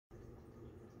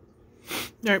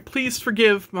Alright, please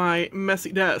forgive my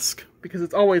messy desk, because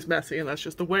it's always messy, and that's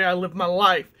just the way I live my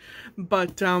life.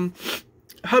 But,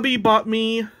 hubby bought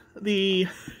me the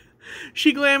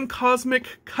SheGlam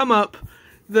Cosmic Come Up,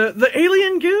 the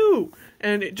alien goo,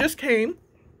 and it just came,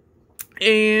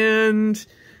 and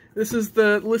this is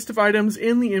the list of items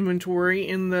in the inventory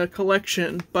in the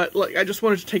collection, but, like, I just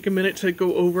wanted to take a minute to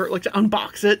go over it, like, to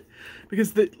unbox it,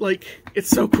 because, it's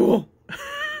so cool.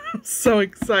 I'm so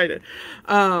excited.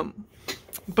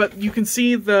 But you can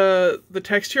see the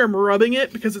text here. I'm rubbing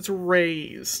it because it's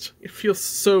raised. It feels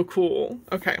so cool.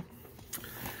 Okay.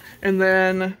 And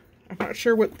then, I'm not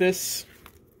sure what this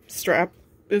strap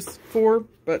is for,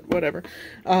 but whatever.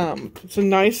 It's a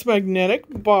nice magnetic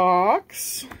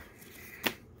box.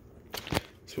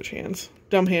 Switch hands.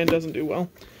 Dumb hand doesn't do well.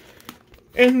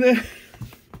 And then,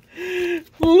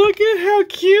 look at how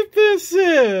cute this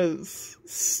is!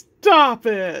 Stop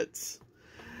it!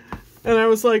 And I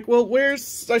was like, well, I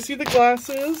see the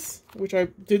glasses, which I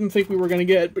didn't think we were going to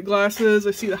get, but glasses,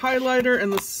 I see the highlighter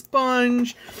and the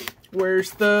sponge.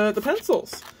 Where's the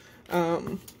pencils?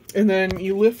 And then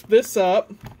you lift this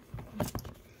up.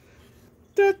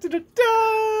 Da da da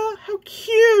da! How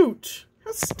cute!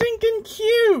 How stinking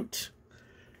cute!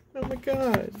 Oh my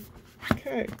god.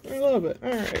 Okay, I love it.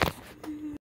 Alright.